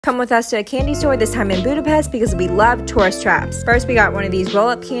Come with us to a candy store, this time in Budapest, because we love tourist traps. First, we got one of these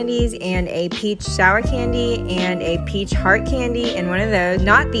roll-up candies and a peach sour candy and a peach heart candy and one of those.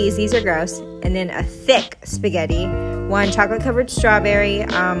 Not these are gross. And then a thick spaghetti, one chocolate-covered strawberry,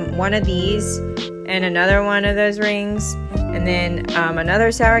 one of these, and another one of those rings, and then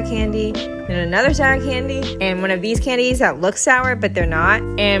another sour candy, and another sour candy, and one of these candies that look sour, but they're not,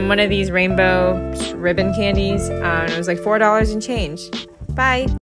 and one of these rainbow ribbon candies. It was like $4 and change. Bye.